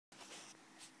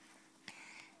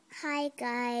Hi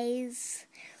guys.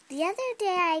 The other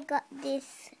day I got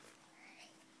this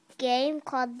game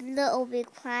called Little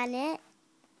Big Planet,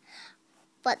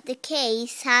 but the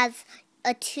case has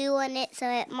a 2 on it, so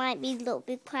it might be Little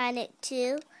Big Planet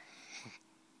 2.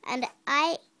 And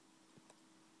I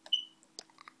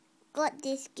got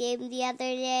this game the other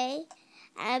day.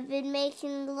 I've been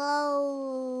making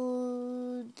loads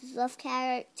of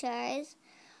characters.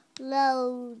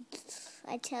 Loads.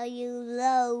 I tell you,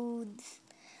 loads.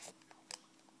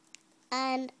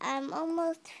 And I'm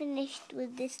almost finished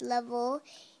with this level.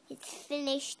 It's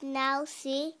finished now,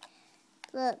 see?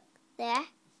 Look, there.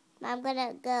 Now I'm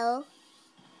gonna go.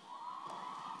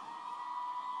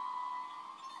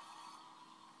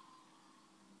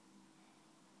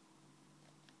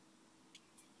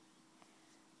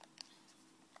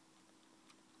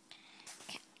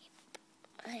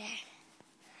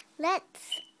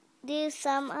 Let's do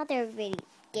some other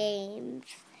games.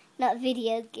 Not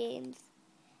video games.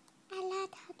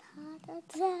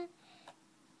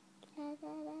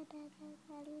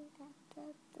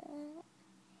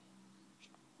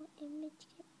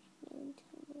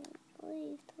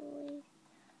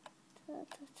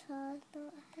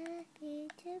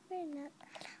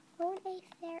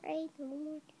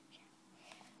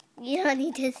 You don't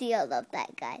need to see all of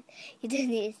that, guys. You don't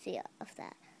need to see all of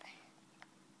that.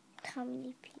 How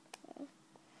many people?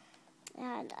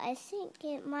 And I think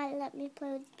it might let me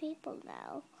play with people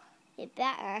now. It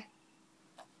better.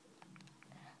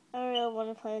 I really want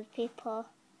to play with people.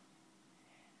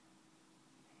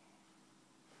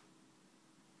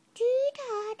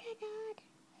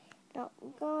 Not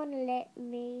gonna let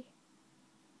me.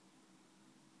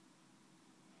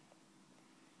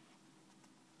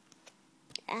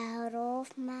 Out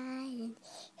of mind.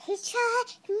 He tried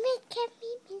to make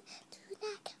me do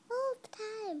that all the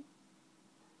time.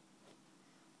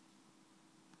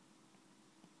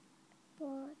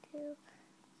 1, 2,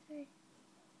 3,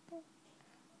 4,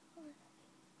 5,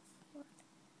 4,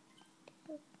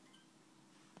 2.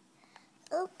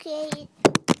 Okay.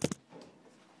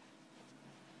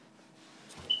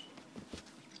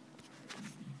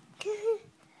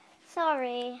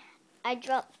 Sorry, I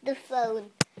dropped the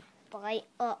phone by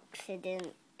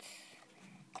accident.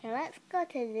 Now let's go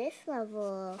to this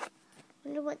level.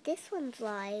 Wonder what this one's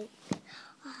like.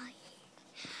 Oh, yeah.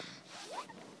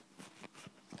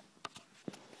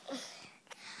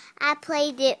 I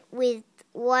played it with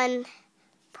one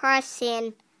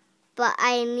person, but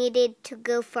I needed to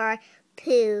go for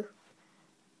poo.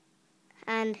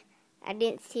 And I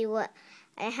didn't see what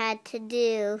I had to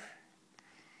do.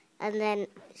 And then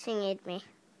she made me.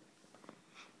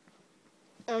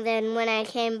 And then when I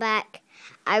came back,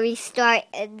 I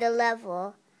restarted the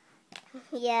level.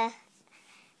 Yeah.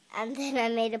 And then I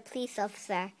made a police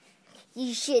officer.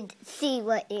 You should see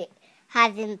what it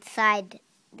has inside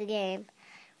the game.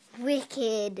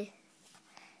 Wicked.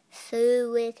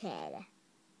 So wicked.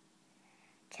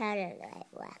 Totally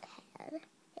wicked.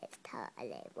 It's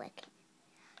totally wicked.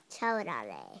 Totally.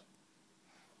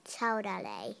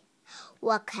 Totally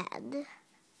wicked.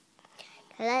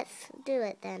 Let's do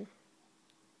it then.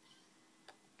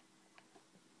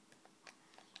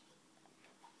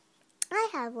 I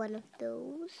have one of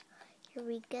those. Here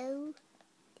we go.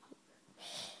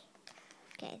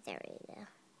 Okay, there we go.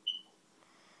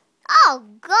 Oh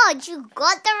God, you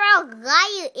got the wrong guy,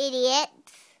 you idiot.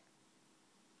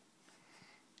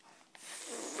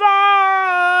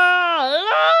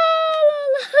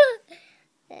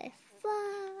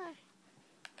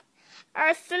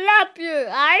 I slap you.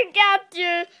 I got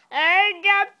you. I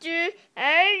got you.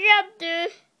 I got you.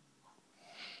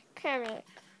 Come here.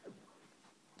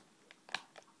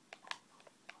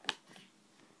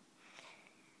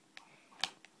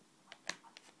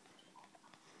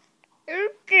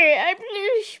 Okay, I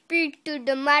please speak to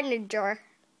the manager.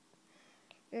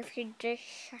 If he just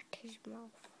shut his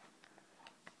mouth.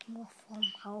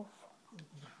 Mouth.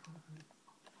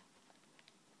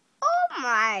 Oh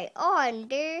my,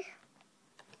 Andy.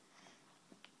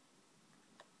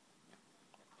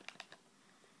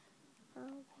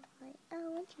 I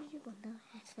want you to know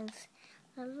essence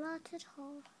a lot at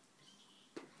all.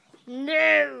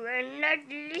 No, I'm not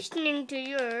listening to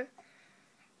you.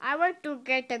 I want to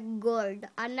get a gold,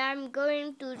 and I'm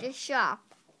going to the shop.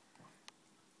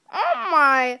 Oh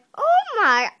my,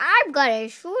 I'm gonna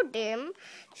shoot him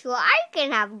so I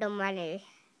can have the money.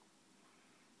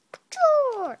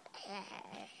 Sure.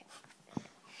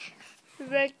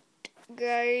 Wait,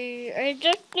 guys, I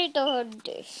just need to hold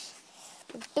this.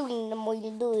 I'm doing my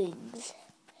legs.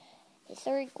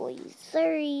 Sorry, guys.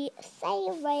 Sorry.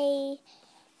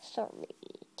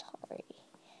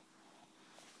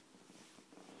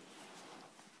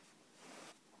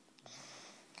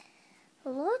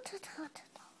 I'm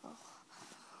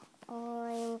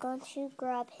going to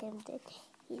grab him.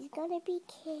 He's gonna be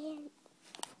killed.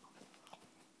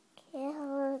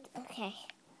 Okay,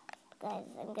 guys,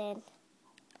 I'm good.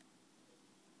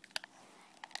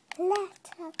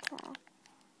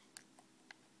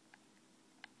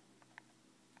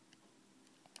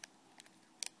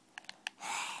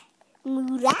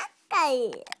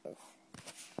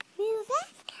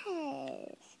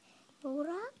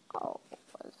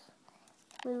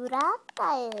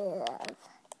 Muracas.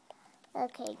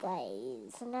 Okay,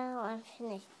 guys, now I'm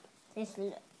finished this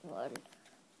one.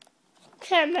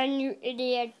 Come on, you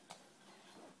idiot.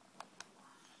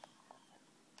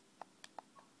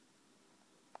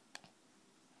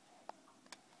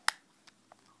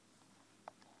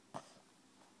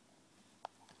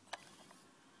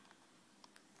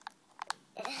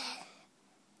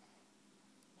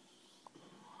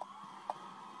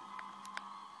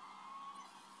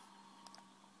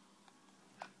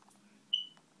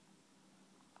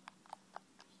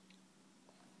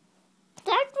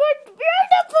 That was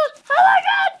beautiful! Oh my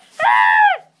god!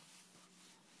 Ah!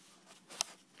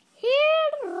 Here,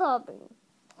 Robin.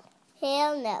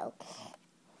 Hell no.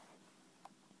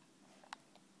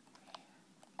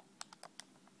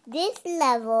 This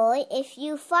level, if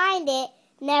you find it,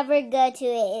 never go to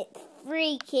it. It's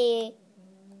freaky.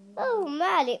 Oh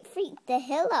man, it freaked the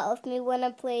hell out of me when I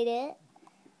played it.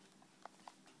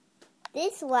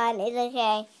 This one is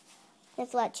okay.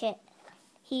 Let's watch it.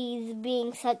 He's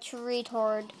being such a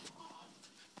retard.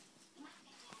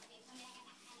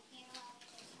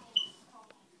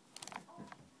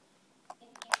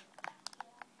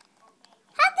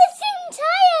 At the same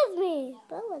time as me.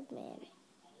 Both man.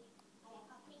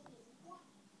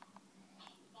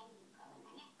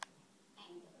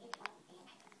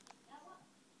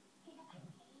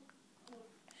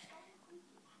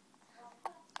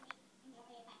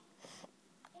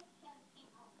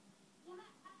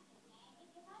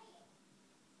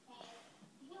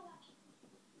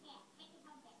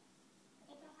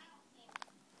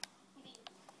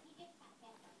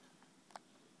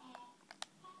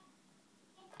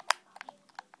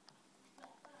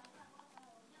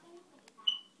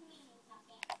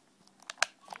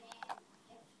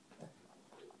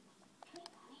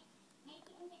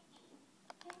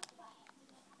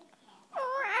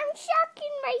 I'm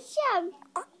shocking myself.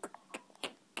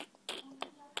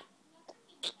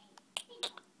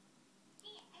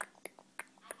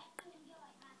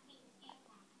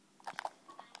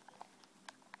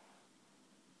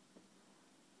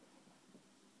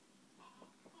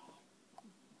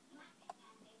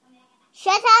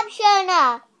 Shut up,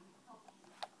 Shona.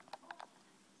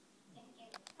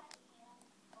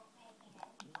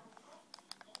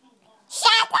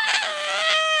 Shut up!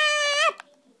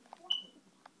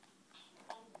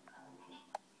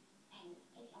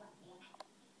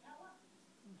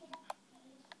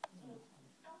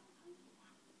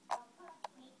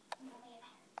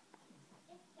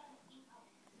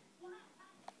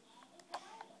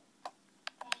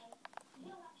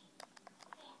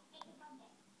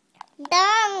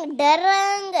 Dang,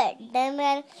 darang,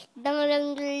 damang,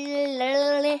 damang,